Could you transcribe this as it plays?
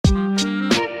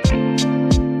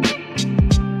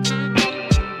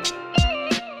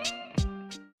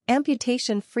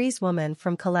Amputation frees woman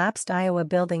from collapsed Iowa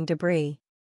building debris.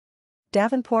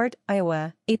 Davenport,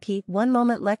 Iowa, AP. One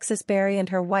moment Lexis Berry and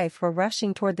her wife were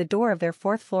rushing toward the door of their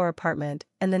fourth-floor apartment,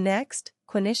 and the next,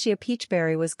 Quanishia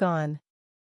Peachberry was gone.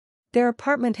 Their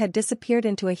apartment had disappeared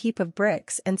into a heap of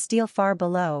bricks and steel far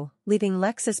below, leaving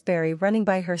Lexis Berry running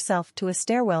by herself to a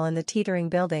stairwell in the teetering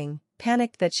building,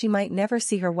 panicked that she might never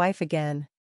see her wife again.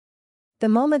 The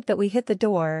moment that we hit the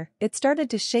door, it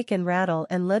started to shake and rattle,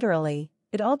 and literally,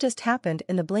 it all just happened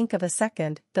in the blink of a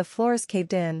second. The floors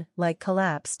caved in, like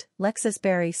collapsed, Lexis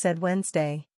Berry said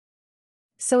Wednesday.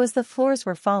 So as the floors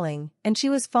were falling, and she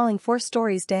was falling 4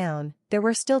 stories down, there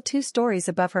were still 2 stories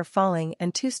above her falling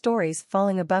and 2 stories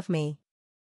falling above me.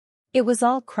 It was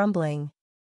all crumbling.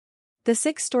 The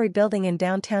 6-story building in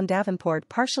downtown Davenport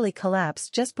partially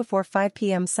collapsed just before 5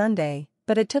 p.m. Sunday,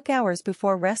 but it took hours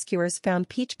before rescuers found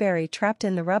Peachberry trapped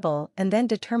in the rubble and then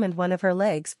determined one of her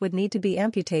legs would need to be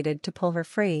amputated to pull her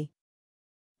free.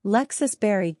 Lexis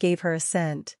Berry gave her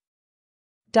assent.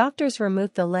 Doctors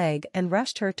removed the leg and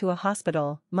rushed her to a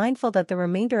hospital, mindful that the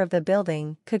remainder of the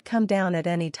building could come down at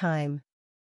any time.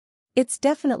 "It's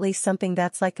definitely something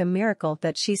that's like a miracle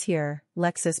that she's here,"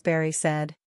 Lexis Berry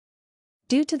said.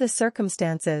 "Due to the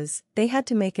circumstances, they had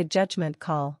to make a judgment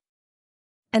call.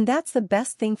 And that's the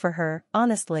best thing for her,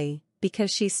 honestly,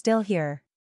 because she's still here."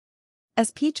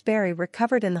 As Peachberry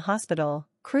recovered in the hospital,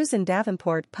 crews in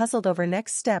Davenport puzzled over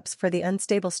next steps for the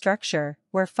unstable structure,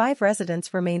 where 5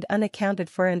 residents remained unaccounted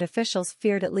for and officials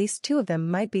feared at least 2 of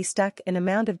them might be stuck in a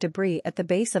mound of debris at the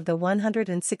base of the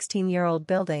 116-year-old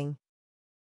building.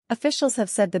 Officials have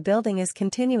said the building is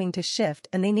continuing to shift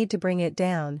and they need to bring it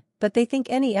down, but they think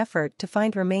any effort to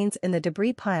find remains in the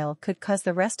debris pile could cause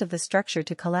the rest of the structure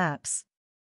to collapse.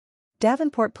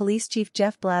 Davenport Police Chief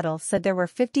Jeff Blattle said there were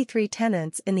 53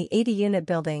 tenants in the 80-unit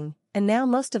building, and now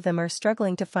most of them are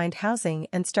struggling to find housing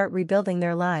and start rebuilding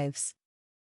their lives.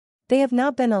 They have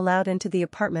not been allowed into the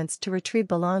apartments to retrieve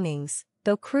belongings,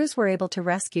 though crews were able to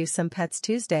rescue some pets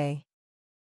Tuesday.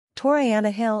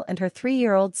 Toriana Hill and her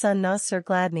 3-year-old son Nasser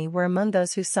Gladney were among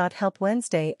those who sought help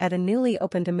Wednesday at a newly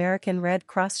opened American Red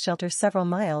Cross shelter several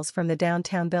miles from the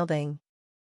downtown building.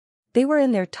 They were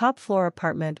in their top-floor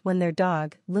apartment when their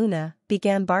dog, Luna,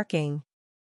 began barking.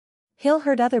 Hill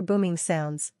heard other booming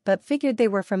sounds, but figured they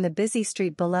were from the busy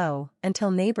street below,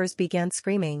 until neighbors began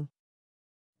screaming.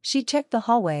 She checked the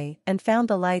hallway and found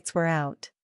the lights were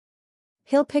out.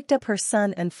 Hill picked up her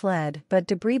son and fled, but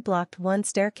debris blocked one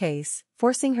staircase,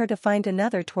 forcing her to find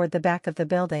another toward the back of the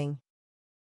building.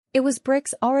 "It was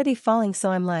bricks already falling,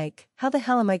 so I'm like, how the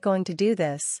hell am I going to do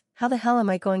this? How the hell am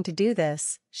I going to do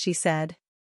this?" she said.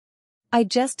 "I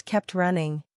just kept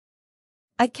running.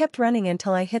 I kept running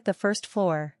until I hit the first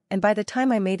floor, and by the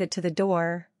time I made it to the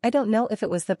door, I don't know if it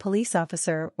was the police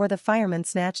officer or the fireman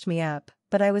snatched me up,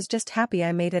 but I was just happy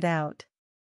I made it out."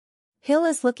 Hill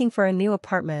is looking for a new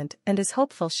apartment and is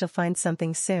hopeful she'll find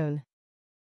something soon.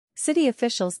 City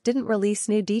officials didn't release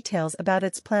new details about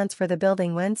its plans for the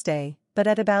building Wednesday, but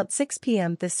at about 6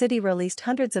 p.m. the city released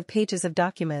hundreds of pages of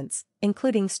documents,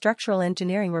 including structural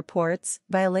engineering reports,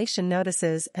 violation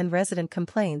notices and resident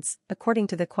complaints, according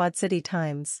to the Quad City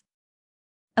Times.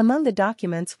 Among the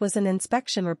documents was an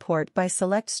inspection report by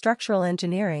Select Structural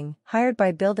Engineering, hired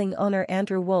by building owner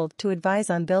Andrew Wold to advise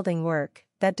on building work,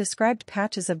 that described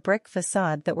patches of brick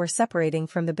facade that were separating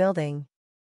from the building.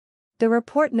 The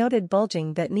report noted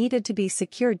bulging that needed to be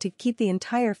secured to keep the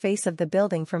entire face of the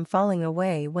building from falling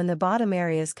away when the bottom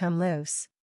areas come loose.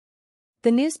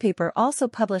 The newspaper also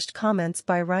published comments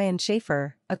by Ryan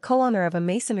Schaefer, a co-owner of a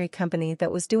masonry company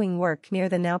that was doing work near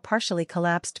the now partially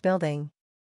collapsed building.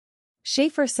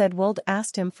 Schaefer said Wold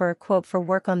asked him for a quote for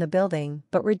work on the building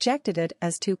but rejected it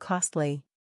as too costly.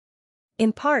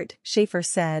 In part, Schaefer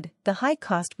said, the high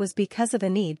cost was because of a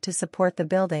need to support the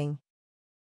building.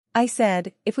 "I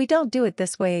said, if we don't do it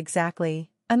this way exactly,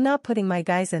 I'm not putting my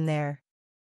guys in there.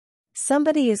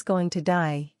 Somebody is going to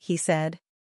die," he said.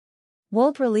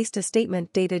 Wold released a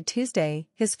statement dated Tuesday,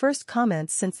 his first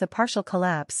comments since the partial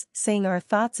collapse, saying our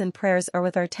thoughts and prayers are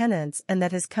with our tenants and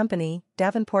that his company,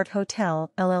 Davenport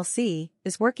Hotel, LLC,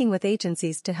 is working with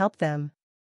agencies to help them.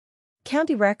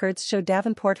 County records show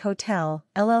Davenport Hotel,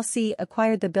 LLC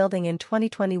acquired the building in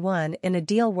 2021 in a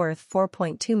deal worth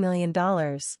 $4.2 million.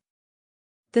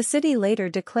 The city later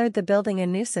declared the building a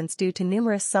nuisance due to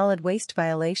numerous solid waste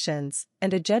violations,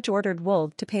 and a judge ordered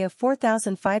Wold to pay a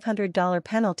 $4,500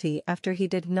 penalty after he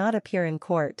did not appear in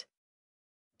court.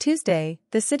 Tuesday,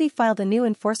 the city filed a new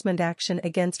enforcement action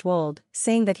against Wold,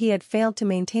 saying that he had failed to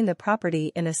maintain the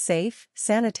property in a safe,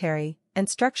 sanitary, and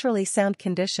structurally sound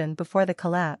condition before the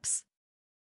collapse.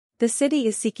 The city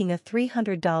is seeking a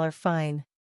 $300 fine.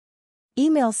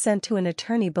 Emails sent to an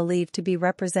attorney believed to be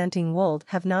representing Wold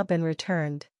have not been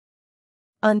returned.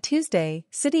 On Tuesday,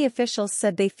 city officials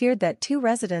said they feared that 2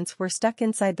 residents were stuck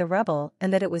inside the rubble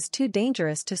and that it was too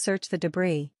dangerous to search the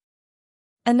debris.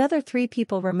 Another 3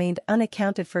 people remained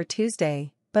unaccounted for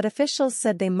Tuesday, but officials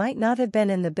said they might not have been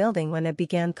in the building when it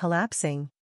began collapsing.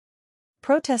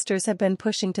 Protesters have been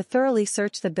pushing to thoroughly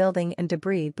search the building and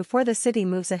debris before the city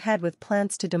moves ahead with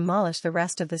plans to demolish the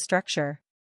rest of the structure.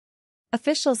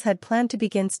 Officials had planned to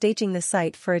begin staging the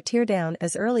site for a teardown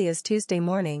as early as Tuesday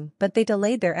morning, but they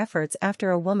delayed their efforts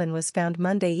after a woman was found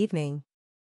Monday evening.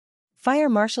 Fire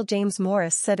Marshal James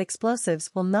Morris said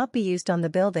explosives will not be used on the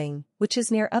building, which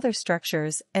is near other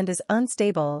structures and is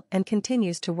unstable and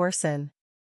continues to worsen.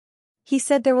 He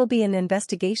said there will be an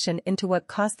investigation into what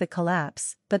caused the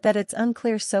collapse, but that it's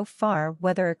unclear so far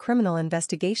whether a criminal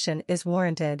investigation is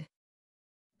warranted.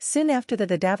 Soon after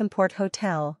the Davenport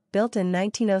Hotel, built in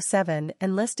 1907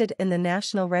 and listed in the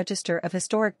National Register of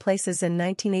Historic Places in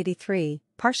 1983,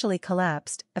 partially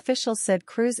collapsed, officials said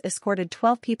crews escorted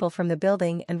 12 people from the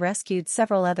building and rescued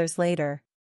several others later.